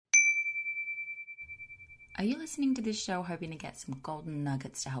Are you listening to this show hoping to get some golden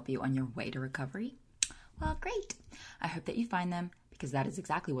nuggets to help you on your way to recovery? Well, great. I hope that you find them because that is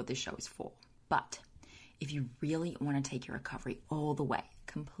exactly what this show is for. But if you really want to take your recovery all the way,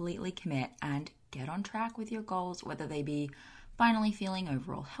 completely commit and get on track with your goals, whether they be finally feeling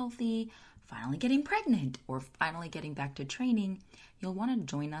overall healthy, finally getting pregnant, or finally getting back to training, you'll want to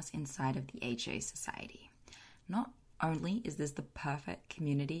join us inside of the HA Society. Not only is this the perfect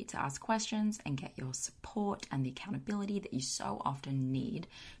community to ask questions and get your support and the accountability that you so often need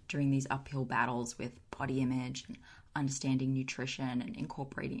during these uphill battles with body image and understanding nutrition and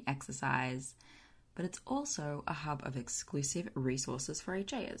incorporating exercise, but it's also a hub of exclusive resources for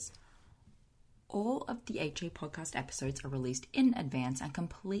HAs. All of the HA podcast episodes are released in advance and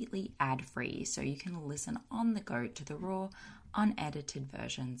completely ad-free, so you can listen on the go to the raw, unedited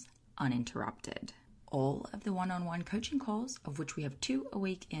versions uninterrupted. All of the one-on-one coaching calls, of which we have 2 a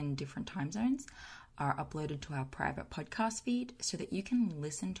week in different time zones, are uploaded to our private podcast feed so that you can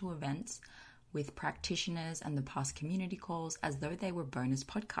listen to events with practitioners and the past community calls as though they were bonus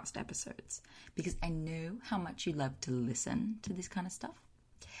podcast episodes, because I know how much you love to listen to this kind of stuff.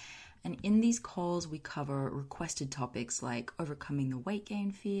 And in these calls, we cover requested topics like overcoming the weight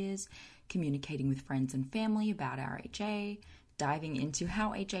gain fears, communicating with friends and family about our HA, diving into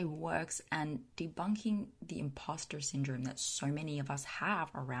how HA works, and debunking the imposter syndrome that so many of us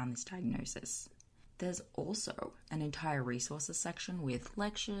have around this diagnosis. There's also an entire resources section with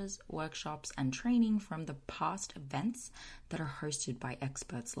lectures, workshops, and training from the past events that are hosted by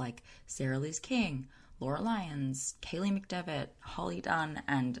experts like Sarah Liz King, Laura Lyons, Kaylee McDevitt, Holly Dunn,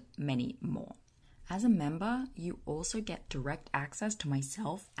 and many more. As a member, you also get direct access to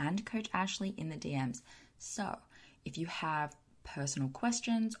myself and Coach Ashley in the DMs. So if you have personal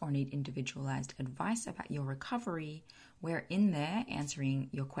questions or need individualized advice about your recovery, we're in there answering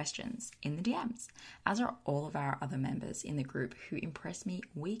your questions in the DMs, as are all of our other members in the group who impress me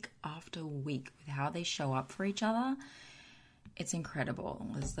week after week with how they show up for each other. It's incredible.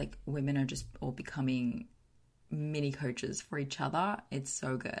 It's like women are just all becoming mini coaches for each other. It's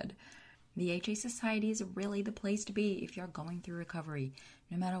so good. The HA Society is really the place to be if you're going through recovery,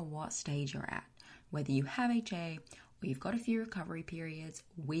 no matter what stage you're at. Whether you have HA or you've got a few recovery periods,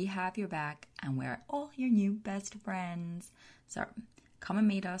 we have your back and we're all your new best friends. So come and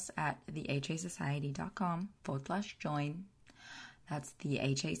meet us at thehasociety.com/join. That's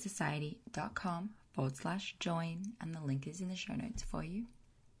thehasociety.com/join, and the link is in the show notes for you.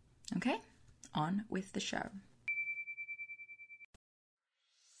 Okay, on with the show.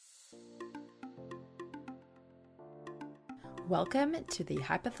 Welcome to the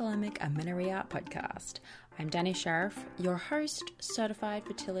Hypothalamic Amenorrhea podcast. I'm Danny Sheriff, your host, certified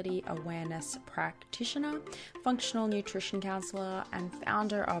fertility awareness practitioner, functional nutrition counselor, and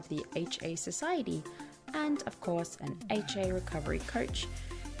founder of the HA Society, and of course, an HA recovery coach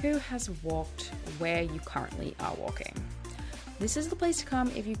who has walked where you currently are walking. This is the place to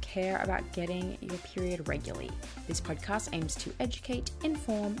come if you care about getting your period regularly. This podcast aims to educate,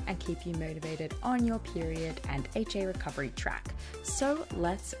 inform, and keep you motivated on your period and HA recovery track. So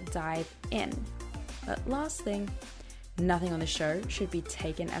let's dive in. But last thing, nothing on the show should be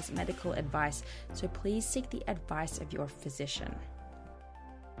taken as medical advice, so please seek the advice of your physician.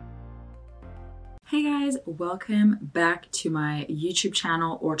 Hey guys, welcome back to my YouTube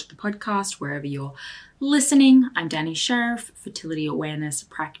channel or to the podcast, wherever you're listening. I'm Danny Sheriff, fertility awareness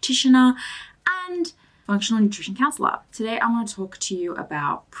practitioner and functional nutrition counselor. Today I want to talk to you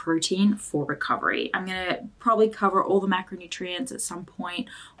about protein for recovery. I'm going to probably cover all the macronutrients at some point,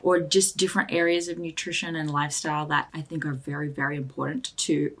 or just different areas of nutrition and lifestyle that I think are very, very important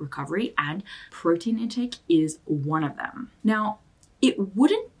to recovery, and protein intake is one of them. Now, it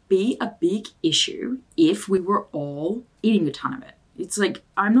wouldn't be a big issue if we were all eating a ton of it. It's like,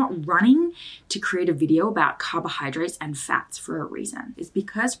 I'm not running to create a video about carbohydrates and fats for a reason. It's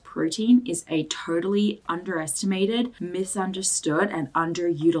because protein is a totally underestimated, misunderstood, and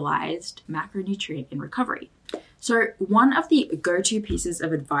underutilized macronutrient in recovery. So one of the go-to pieces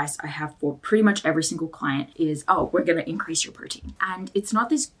of advice I have for pretty much every single client is, we're going to increase your protein. And it's not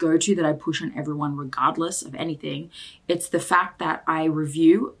this go-to that I push on everyone regardless of anything. It's the fact that I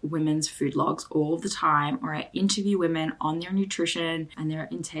review women's food logs all the time, or I interview women on their nutrition and their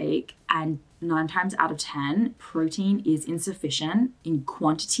intake. And 9 times out of 10, protein is insufficient in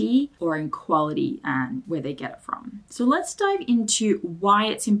quantity or in quality and where they get it from. So let's dive into why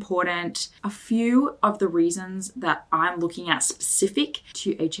it's important. A few of the reasons that I'm looking at specific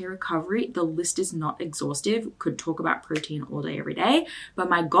to HA recovery. The list is not exhaustive. Could talk about protein all day, every day. But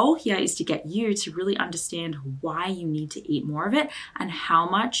my goal here is to get you to really understand why you need to eat more of it and how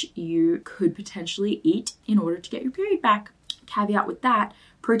much you could potentially eat in order to get your period back. Caveat with that,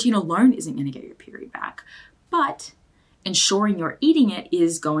 protein alone isn't going to get your period back, but ensuring you're eating it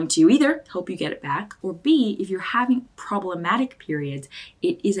is going to either help you get it back, or B, if you're having problematic periods,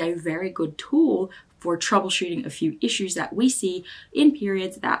 it is a very good tool for troubleshooting a few issues that we see in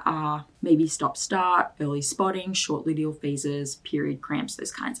periods that are maybe stop-start, early spotting, short luteal phases, period cramps,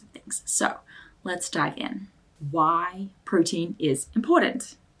 those kinds of things. So let's dive in. Why protein is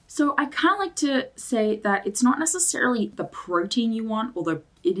important. So I kind of like to say that it's not necessarily the protein you want, although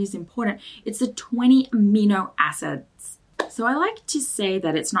it is important. It's the 20 amino acids. So I like to say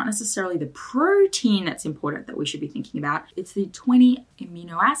that it's not necessarily the protein that's important that we should be thinking about. It's the 20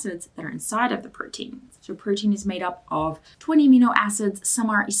 amino acids that are inside of the protein. So protein is made up of 20 amino acids. Some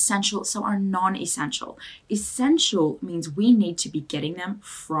are essential, some are non-essential. Essential means we need to be getting them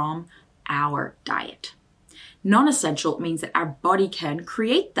from our diet. Non-essential means that our body can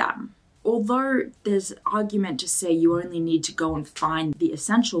create them. Although there's argument to say you only need to go and find the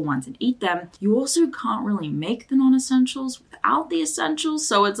essential ones and eat them, you also can't really make the non-essentials without the essentials.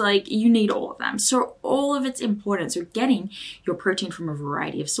 So it's like you need all of them. So all of it's important. So getting your protein from a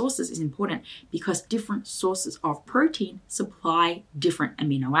variety of sources is important because different sources of protein supply different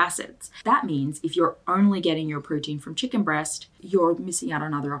amino acids. That means if you're only getting your protein from chicken breast, you're missing out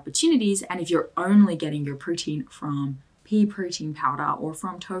on other opportunities. And if you're only getting your protein from pea protein powder or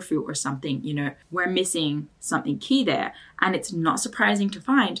from tofu or something, we're missing something key there. And it's not surprising to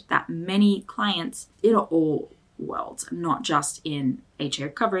find that many clients in all worlds, not just in HA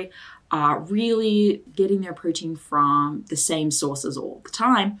recovery, are really getting their protein from the same sources all the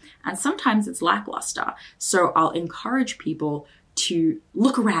time. And sometimes it's lackluster. So I'll encourage people to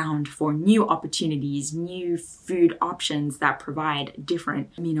look around for new opportunities, new food options that provide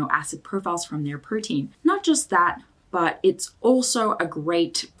different amino acid profiles from their protein. Not just that, but it's also a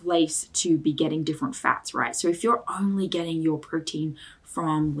great place to be getting different fats, right? So if you're only getting your protein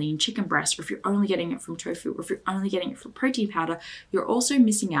from lean chicken breast, or if you're only getting it from tofu, or if you're only getting it from protein powder, you're also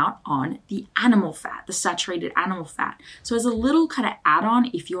missing out on the animal fat, the saturated animal fat. So as a little kind of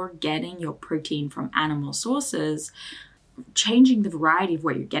add-on, if you're getting your protein from animal sources, changing the variety of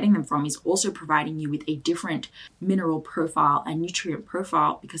where you're getting them from is also providing you with a different mineral profile and nutrient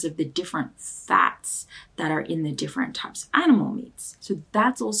profile because of the different fats that are in the different types of animal meats. So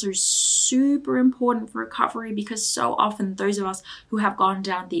that's also super important for recovery because so often those of us who have gone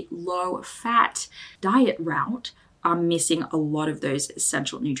down the low fat diet route are missing a lot of those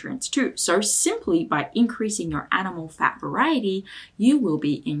essential nutrients too. So simply by increasing your animal fat variety, you will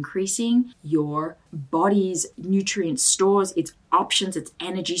be increasing your body's nutrient stores, its options, its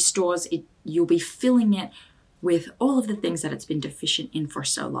energy stores. You'll be filling it with all of the things that it's been deficient in for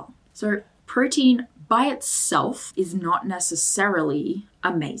so long. So protein by itself is not necessarily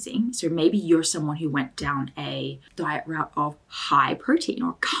amazing. So maybe you're someone who went down a diet route of high protein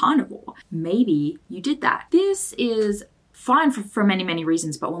or carnivore. Maybe you did that. This is fine for many, many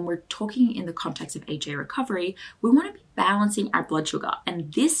reasons. But when we're talking in the context of HA recovery, we want to be balancing our blood sugar.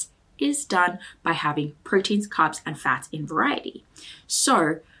 And this is done by having proteins, carbs, and fats in variety.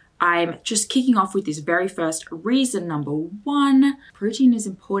 So I'm just kicking off with this very first reason. Number one, protein is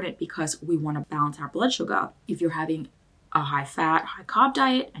important because we want to balance our blood sugar. If you're having a high fat, high carb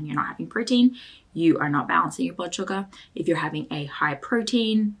diet and you're not having protein, you are not balancing your blood sugar. If you're having a high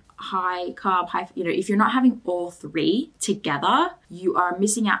protein, high carb, if you're not having all three together, you are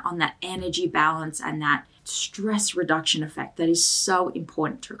missing out on that energy balance and that stress reduction effect that is so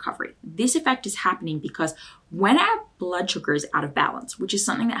important to recovery. This effect is happening because when our blood sugar is out of balance, which is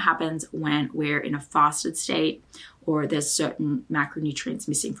something that happens when we're in a fasted state or there's certain macronutrients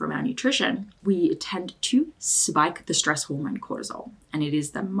missing from our nutrition, we tend to spike the stress hormone cortisol. And it is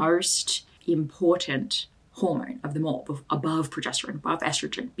the most important hormone of them all, above progesterone, above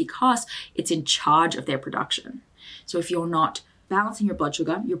estrogen, because it's in charge of their production. So if you're not balancing your blood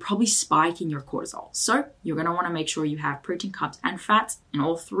sugar, you're probably spiking your cortisol. So you're going to want to make sure you have protein, carbs, and fats in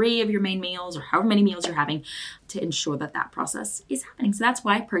all three of your main meals or however many meals you're having to ensure that that process is happening. So that's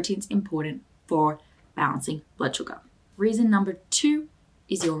why protein's important for balancing blood sugar. Reason number two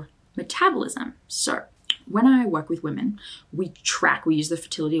is your metabolism. So when I work with women, we use the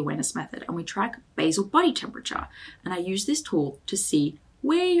fertility awareness method and we track basal body temperature. And I use this tool to see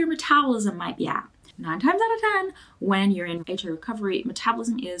where your metabolism might be at. 9 times out of 10, when you're in HA recovery,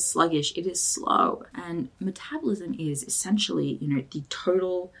 metabolism is sluggish, it is slow. And metabolism is essentially, the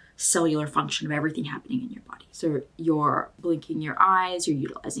total cellular function of everything happening in your body. So you're blinking your eyes, you're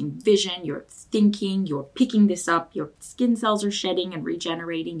utilizing vision, you're thinking, you're picking this up, your skin cells are shedding and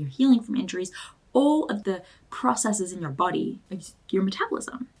regenerating, you're healing from injuries. All of the processes in your body, your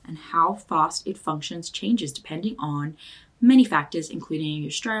metabolism, and how fast it functions changes depending on many factors, including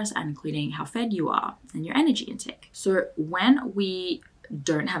your stress and including how fed you are and your energy intake. So when we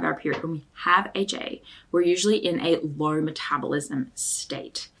don't have our period, when we have HA, we're usually in a low metabolism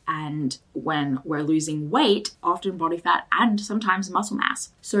state. And when we're losing weight, often body fat and sometimes muscle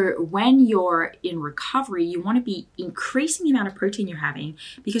mass. So when you're in recovery, you want to be increasing the amount of protein you're having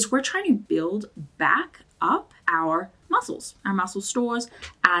because we're trying to build back up our muscles, our muscle stores,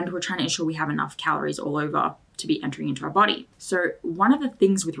 and we're trying to ensure we have enough calories all over to be entering into our body. So one of the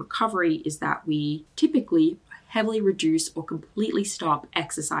things with recovery is that we typically heavily reduce or completely stop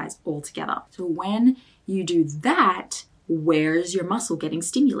exercise altogether. So when you do that, where's your muscle getting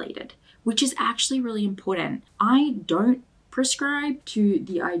stimulated? Which is actually really important. I don't prescribe to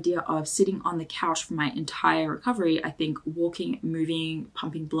the idea of sitting on the couch for my entire recovery. I think walking, moving,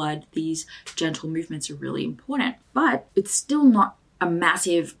 pumping blood, these gentle movements are really important, but it's still not a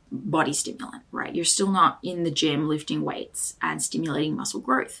massive body stimulant, right? You're still not in the gym lifting weights and stimulating muscle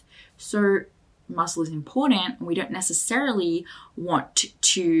growth. So muscle is important, and we don't necessarily want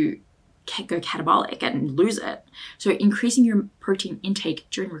to go catabolic and lose it. So increasing your protein intake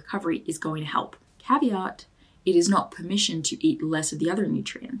during recovery is going to help. Caveat, it is not permission to eat less of the other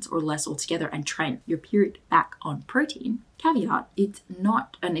nutrients or less altogether and train your period back on protein. Caveat, it's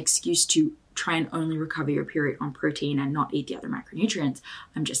not an excuse to try and only recover your period on protein and not eat the other macronutrients.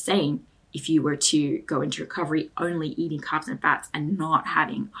 I'm just saying, if you were to go into recovery only eating carbs and fats and not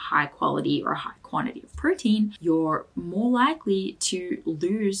having high quality or high quantity of protein, you're more likely to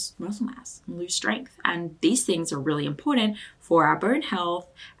lose muscle mass and lose strength. And these things are really important for our bone health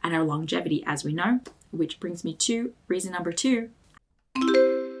and our longevity, as we know, which brings me to reason number 2.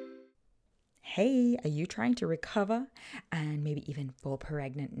 Hey, are you trying to recover and maybe even fall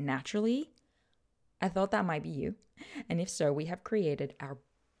pregnant naturally? I thought that might be you. And if so, we have created our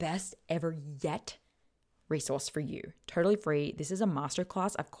best ever yet resource for you. Totally free. This is a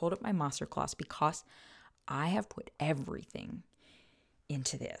masterclass. I've called it my masterclass because I have put everything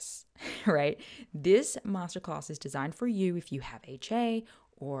into this, right? This masterclass is designed for you if you have HA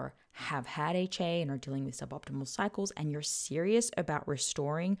or have had HA and are dealing with suboptimal cycles and you're serious about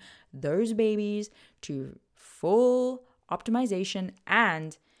restoring those babies to full optimization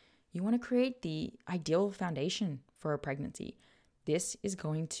and you want to create the ideal foundation for a pregnancy. This is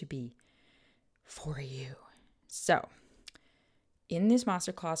going to be for you. So, in this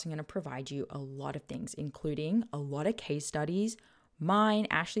masterclass, I'm going to provide you a lot of things, including a lot of case studies, mine,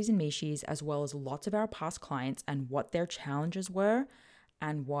 Ashley's and Mishi's, as well as lots of our past clients and what their challenges were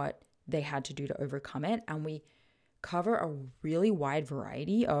and what they had to do to overcome it. And we cover a really wide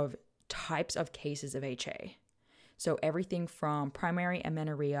variety of types of cases of HA. So everything from primary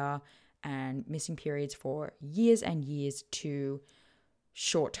amenorrhea and missing periods for years and years to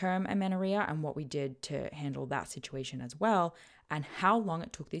short-term amenorrhea and what we did to handle that situation as well, and how long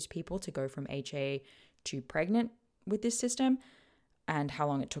it took these people to go from HA to pregnant with this system, and how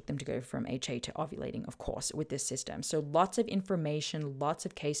long it took them to go from HA to ovulating, of course, with this system. So lots of information, lots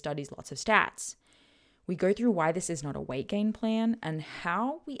of case studies, lots of stats. We go through why this is not a weight gain plan and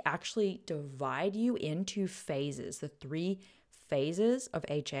how we actually divide you into phases, the 3 phases of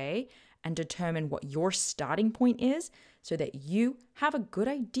HA, and determine what your starting point is so that you have a good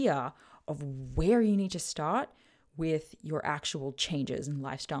idea of where you need to start with your actual changes and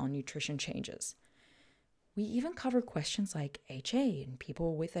lifestyle and nutrition changes. We even cover questions like HA and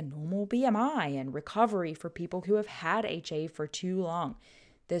people with a normal BMI and recovery for people who have had HA for too long.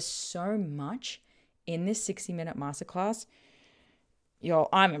 There's so much in this 60-minute masterclass. Yo,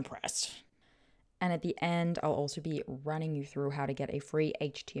 I'm impressed. And at the end, I'll also be running you through how to get a free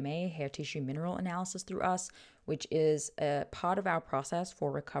HTMA, hair tissue mineral analysis through us, which is a part of our process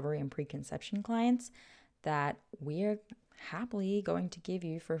for recovery and preconception clients that we're happily going to give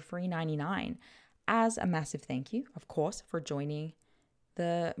you for free $99 as a massive thank you, of course, for joining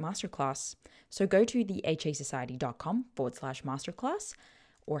the masterclass. So go to thehasociety.com/masterclass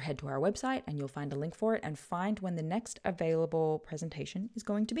or head to our website and you'll find a link for it and find when the next available presentation is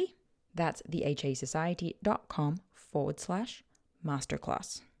going to be. That's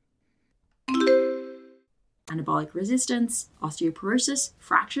thehasociety.com/masterclass. Anabolic resistance, osteoporosis,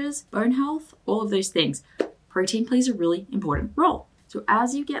 fractures, bone health, all of those things. Protein plays a really important role. So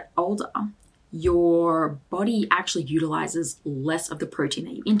as you get older, your body actually utilizes less of the protein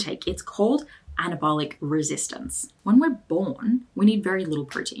that you intake. It's called anabolic resistance. When we're born, we need very little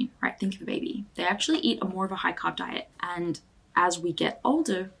protein, right? Think of a baby. They actually eat a more of a high carb diet. And as we get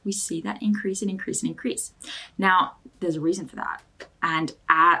older, we see that increase and increase and increase. Now, there's a reason for that. And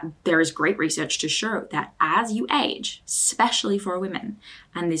there is great research to show that as you age, especially for women,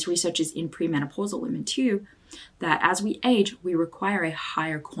 and this research is in premenopausal women too, that as we age, we require a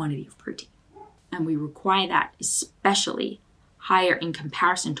higher quantity of protein. And we require that especially higher in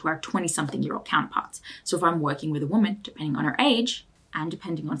comparison to our 20-something-year-old counterparts. So if I'm working with a woman, depending on her age, and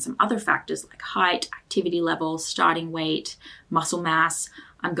depending on some other factors like height, activity level, starting weight, muscle mass,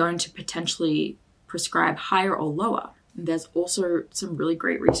 I'm going to potentially prescribe higher or lower. There's also some really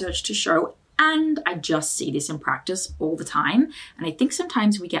great research to show, and I just see this in practice all the time. And I think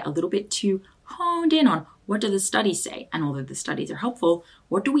sometimes we get a little bit too honed in on what do the studies say? And although the studies are helpful,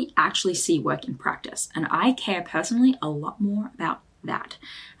 what do we actually see work in practice? And I care personally a lot more about that.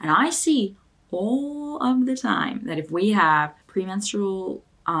 And I see all of the time that if we have premenstrual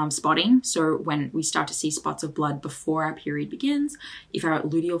spotting, so when we start to see spots of blood before our period begins, if our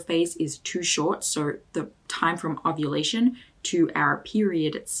luteal phase is too short, so the time from ovulation to our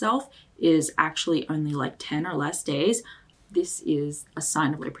period itself is actually only like 10 or less days, this is a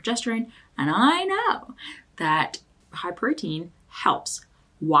sign of low progesterone. And I know that high protein helps.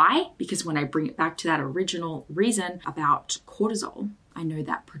 Why? Because when I bring it back to that original reason about cortisol, I know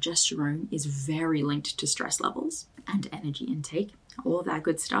that progesterone is very linked to stress levels and energy intake, all of that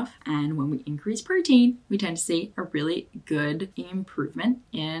good stuff. And when we increase protein, we tend to see a really good improvement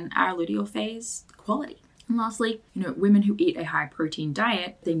in our luteal phase quality. And lastly, women who eat a high protein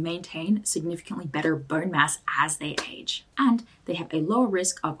diet, they maintain significantly better bone mass as they age. And they have a lower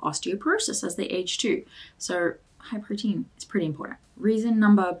risk of osteoporosis as they age too. So high protein is pretty important. Reason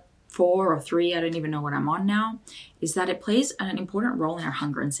number 4 or 3, I don't even know what I'm on now, is that it plays an important role in our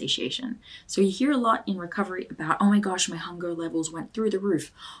hunger and satiation. So you hear a lot in recovery about, oh my gosh, my hunger levels went through the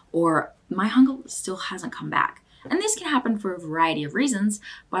roof, or my hunger still hasn't come back. And this can happen for a variety of reasons,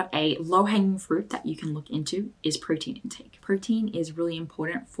 but a low-hanging fruit that you can look into is protein intake. Protein is really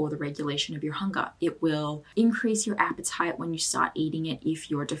important for the regulation of your hunger. It will increase your appetite when you start eating it if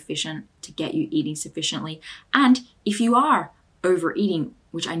you're deficient, to get you eating sufficiently. And if you are overeating,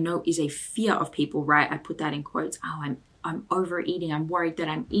 which I know is a fear of people, right? I put that in quotes. Oh, I'm overeating. I'm worried that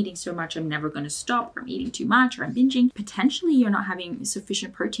I'm eating so much I'm never going to stop, or I'm eating too much, or I'm binging. Potentially you're not having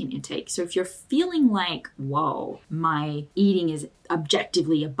sufficient protein intake. So if you're feeling like, whoa, my eating is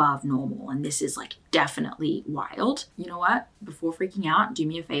objectively above normal and this is like definitely wild, you know what? Before freaking out, do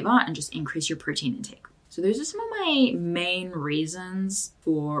me a favor and just increase your protein intake. So those are some of my main reasons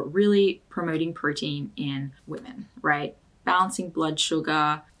for really promoting protein in women, right? Balancing blood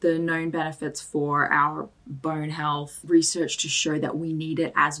sugar, the known benefits for our bone health, research to show that we need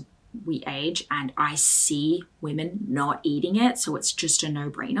it as we age, and I see women not eating it, so it's just a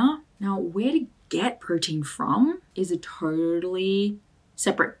no-brainer. Now, where to get protein from is a totally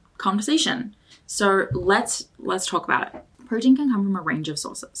separate conversation. So let's talk about it. Protein can come from a range of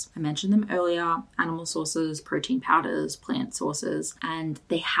sources. I mentioned them earlier: animal sources, protein powders, plant sources, and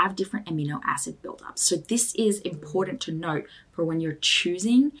they have different amino acid buildups. So this is important to note for when you're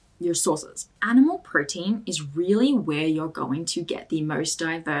choosing your sources. Animal protein is really where you're going to get the most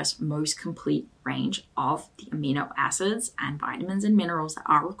diverse, most complete range of the amino acids and vitamins and minerals that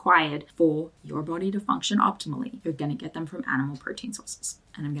are required for your body to function optimally. You're going to get them from animal protein sources.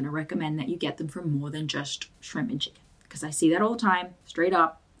 And I'm going to recommend that you get them from more than just shrimp and chicken, because I see that all the time. Straight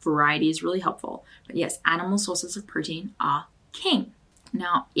up, variety is really helpful. But yes, animal sources of protein are king.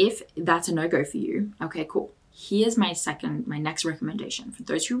 Now, if that's a no-go for you, okay, cool. Here's my next recommendation for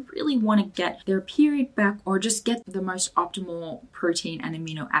those who really want to get their period back or just get the most optimal protein and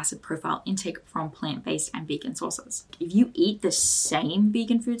amino acid profile intake from plant-based and vegan sources. If you eat the same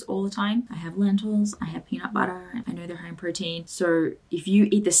vegan foods all the time, I have lentils, I have peanut butter, I know they're high in protein. So if you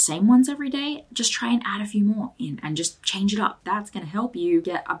eat the same ones every day, just try and add a few more in and just change it up. That's going to help you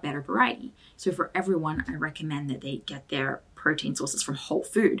get a better variety. So for everyone, I recommend that they get their protein sources from whole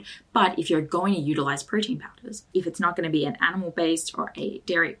food. But if you're going to utilize protein powders, if it's not going to be an animal-based or a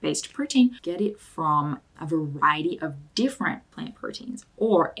dairy-based protein, get it from a variety of different plant proteins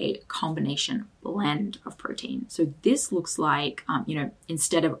or a combination blend of protein. So this looks like,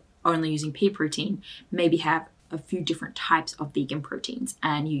 instead of only using pea protein, maybe have a few different types of vegan proteins,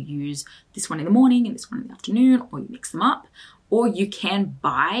 and you use this one in the morning and this one in the afternoon, or you mix them up, or you can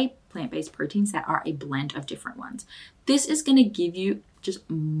buy plant-based proteins that are a blend of different ones. This is going to give you just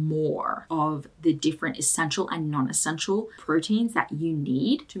more of the different essential and non-essential proteins that you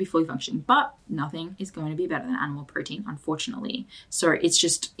need to be fully functioning. But nothing is going to be better than animal protein, unfortunately. So it's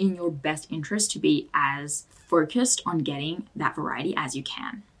just in your best interest to be as focused on getting that variety as you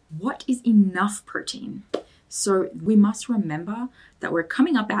can. What is enough protein? So we must remember that we're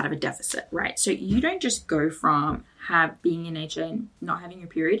coming up out of a deficit, right? So you don't just go from being in nature and not having your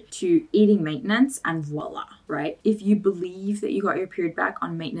period to eating maintenance and voila, right? If you believe that you got your period back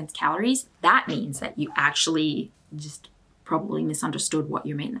on maintenance calories, that means that you actually just probably misunderstood what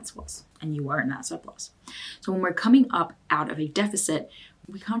your maintenance was and you were in that surplus. So when we're coming up out of a deficit,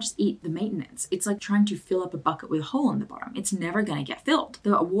 we can't just eat the maintenance. It's like trying to fill up a bucket with a hole in the bottom. It's never going to get filled.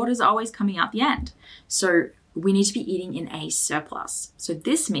 The water's always coming out the end. So we need to be eating in a surplus. So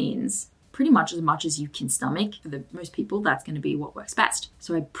this means pretty much as you can stomach. For most people, that's going to be what works best.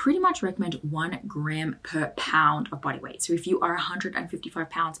 So I pretty much recommend 1 gram per pound of body weight. So if you are 155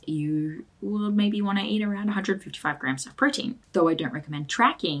 pounds, you will maybe want to eat around 155 grams of protein. Though I don't recommend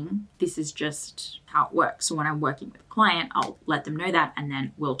tracking, this is just how it works. So when I'm working with a client, I'll let them know that, and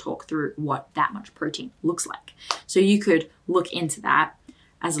then we'll talk through what that much protein looks like. So you could look into that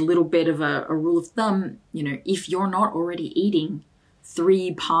as a little bit of a rule of thumb. If you're not already eating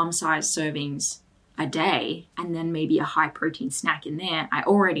 3 palm-sized servings a day and then maybe a high protein snack in there, I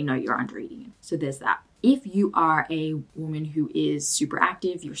already know you're under eating it. So there's that. If you are a woman who is super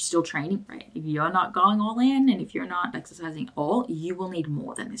active, you're still training, right? If you're not going all in and if you're not exercising at all, you will need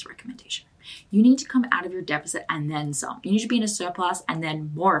more than this recommendation. You need to come out of your deficit and then some. You need to be in a surplus and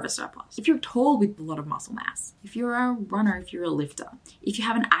then more of a surplus. If you're tall with a lot of muscle mass, if you're a runner, if you're a lifter, if you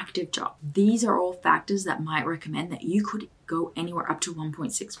have an active job, these are all factors that might recommend that you could go anywhere up to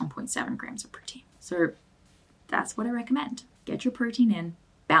 1.6, 1.7 grams of protein. So that's what I recommend. Get your protein in,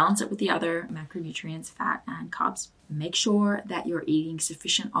 balance it with the other macronutrients, fat and carbs. Make sure that you're eating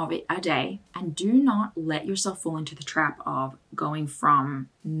sufficient of it a day, and do not let yourself fall into the trap of going from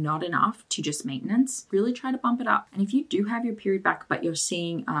not enough to just maintenance. Really try to bump it up. And if you do have your period back, but you're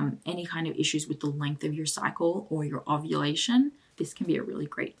seeing any kind of issues with the length of your cycle or your ovulation, this can be a really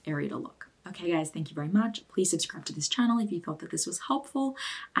great area to look. Okay guys, thank you very much. Please subscribe to this channel if you thought that this was helpful.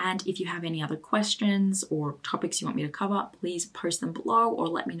 And if you have any other questions or topics you want me to cover, please post them below or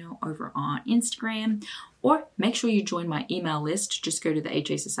let me know over on Instagram. Or make sure you join my email list. Just go to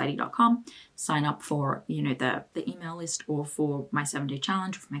thehasociety.com, sign up for the email list or for my 7-day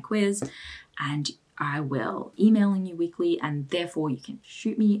challenge or for my quiz. And I will email you weekly, and therefore you can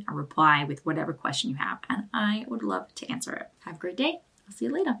shoot me a reply with whatever question you have. And I would love to answer it. Have a great day. I'll see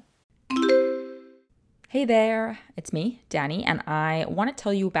you later. Hey there, it's me, Danny, and I want to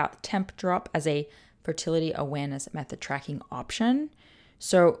tell you about Temp Drop as a fertility awareness method tracking option.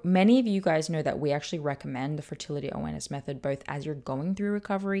 So many of you guys know that we actually recommend the fertility awareness method both as you're going through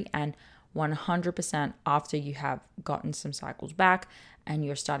recovery and 100% after you have gotten some cycles back and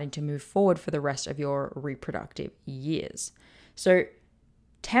you're starting to move forward for the rest of your reproductive years. So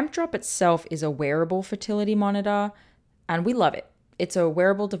Temp Drop itself is a wearable fertility monitor, and we love it. It's a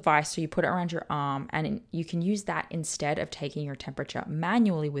wearable device, so you put it around your arm, and you can use that instead of taking your temperature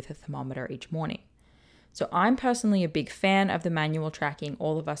manually with a thermometer each morning. So I'm personally a big fan of the manual tracking.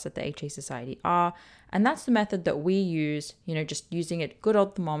 All of us at the HA Society are, and that's the method that we use, just using a good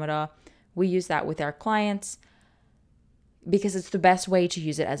old thermometer. We use that with our clients because it's the best way to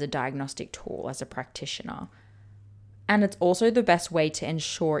use it as a diagnostic tool as a practitioner. And it's also the best way to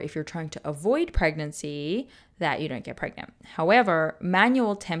ensure, if you're trying to avoid pregnancy, that you don't get pregnant. However,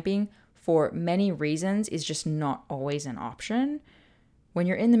 manual temping for many reasons is just not always an option. When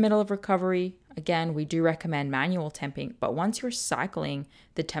you're in the middle of recovery, again, we do recommend manual temping, but once you're cycling,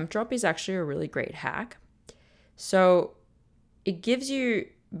 the Temp Drop is actually a really great hack. So it gives you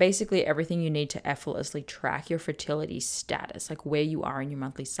basically everything you need to effortlessly track your fertility status, like where you are in your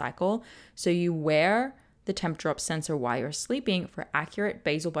monthly cycle. So you wear the Temp Drop sensor while you're sleeping for accurate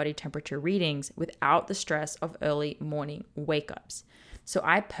basal body temperature readings without the stress of early morning wake-ups. So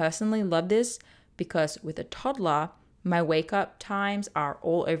I personally love this because with a toddler, my wake-up times are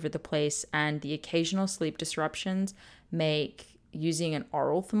all over the place, and the occasional sleep disruptions make using an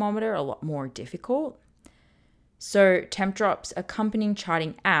oral thermometer a lot more difficult. So Temp Drop's accompanying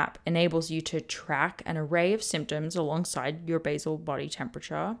charting app enables you to track an array of symptoms alongside your basal body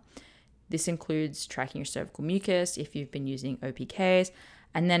temperature. This includes tracking your cervical mucus if you've been using OPKs,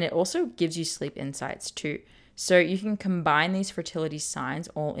 and then it also gives you sleep insights too. So you can combine these fertility signs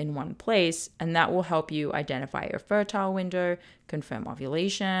all in one place, and that will help you identify your fertile window, confirm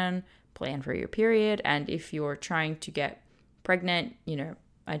ovulation, plan for your period, and if you're trying to get pregnant,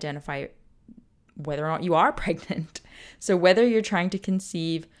 identify whether or not you are pregnant. So whether you're trying to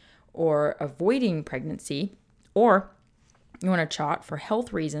conceive or avoiding pregnancy, or you want to chart for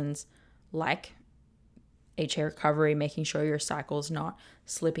health reasons like HA recovery, making sure your cycle's not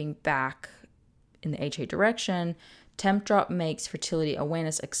slipping back in the HA direction, Temp Drop makes fertility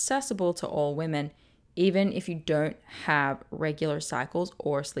awareness accessible to all women, even if you don't have regular cycles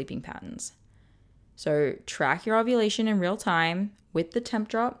or sleeping patterns. So track your ovulation in real time with the Temp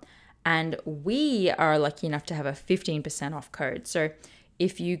Drop, and we are lucky enough to have a 15% off code. So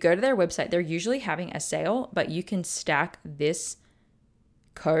if you go to their website, they're usually having a sale, but you can stack this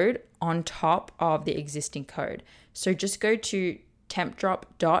code on top of the existing code. So just go to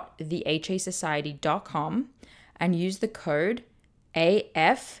tempdrop.thehasociety.com and use the code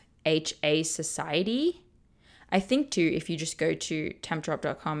AFHA Society. I think too, if you just go to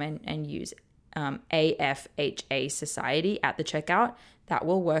tempdrop.com and use AFHA Society at the checkout, that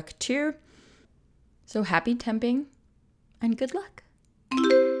will work too. So happy temping and good luck.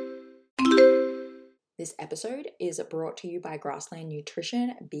 This episode is brought to you by Grassland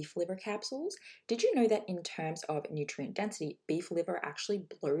Nutrition beef liver capsules. Did you know that in terms of nutrient density, beef liver actually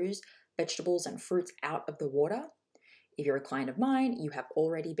blows vegetables and fruits out of the water? If you're a client of mine, you have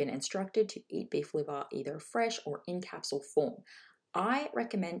already been instructed to eat beef liver either fresh or in capsule form. I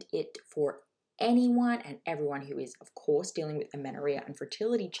recommend it for anyone and everyone who is, of course, dealing with amenorrhea and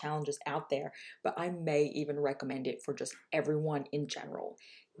fertility challenges out there, but I may even recommend it for just everyone in general.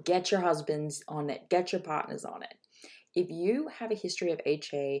 Get your husbands on it, get your partners on it. If you have a history of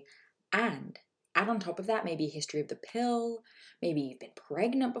HA and add on top of that maybe a history of the pill, maybe you've been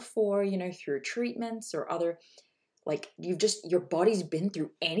pregnant before, through treatments or other, your body's been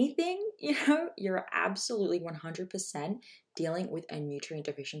through anything, you're absolutely 100% dealing with a nutrient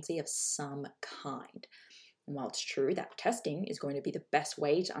deficiency of some kind. And while it's true that testing is going to be the best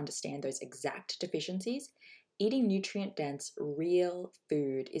way to understand those exact deficiencies, eating nutrient-dense, real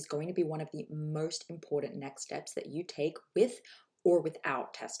food is going to be one of the most important next steps that you take with or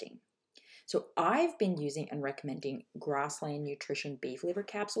without testing. So I've been using and recommending Grassland Nutrition beef liver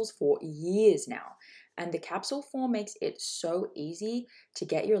capsules for years now. And the capsule form makes it so easy to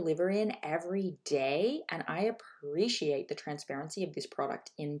get your liver in every day. And I appreciate the transparency of this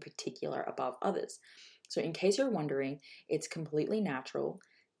product in particular above others. So in case you're wondering, it's completely natural.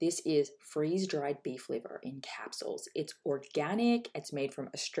 This is freeze-dried beef liver in capsules. It's organic, it's made from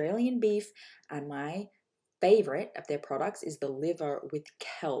Australian beef, and my favorite of their products is the liver with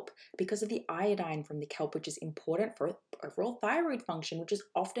kelp because of the iodine from the kelp, which is important for overall thyroid function, which is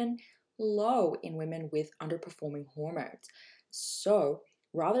often low in women with underperforming hormones. So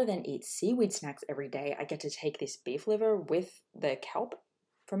rather than eat seaweed snacks every day, I get to take this beef liver with the kelp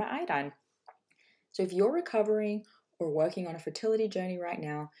for my iodine. So if you're recovering or working on a fertility journey right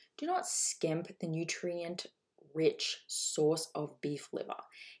now, do not skimp the nutrient-rich source of beef liver.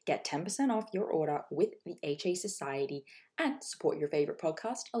 Get 10% off your order with the HA Society and support your favorite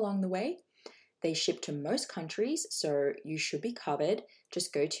podcast along the way. They ship to most countries, so you should be covered.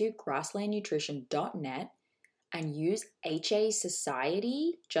 Just go to grasslandnutrition.net and use HA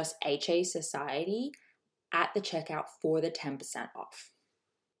Society, just HA Society, at the checkout for the 10% off.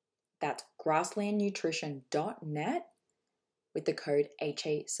 That's grasslandnutrition.net with the code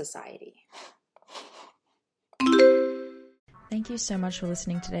HA Society. Thank you so much for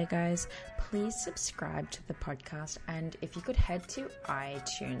listening today, guys. Please subscribe to the podcast, and if you could head to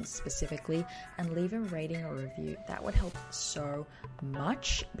iTunes specifically and leave a rating or review, that would help so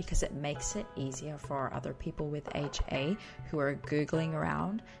much because it makes it easier for other people with HA who are Googling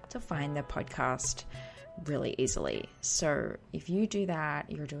around to find the podcast really easily. So if you do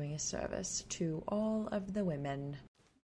that, you're doing a service to all of the women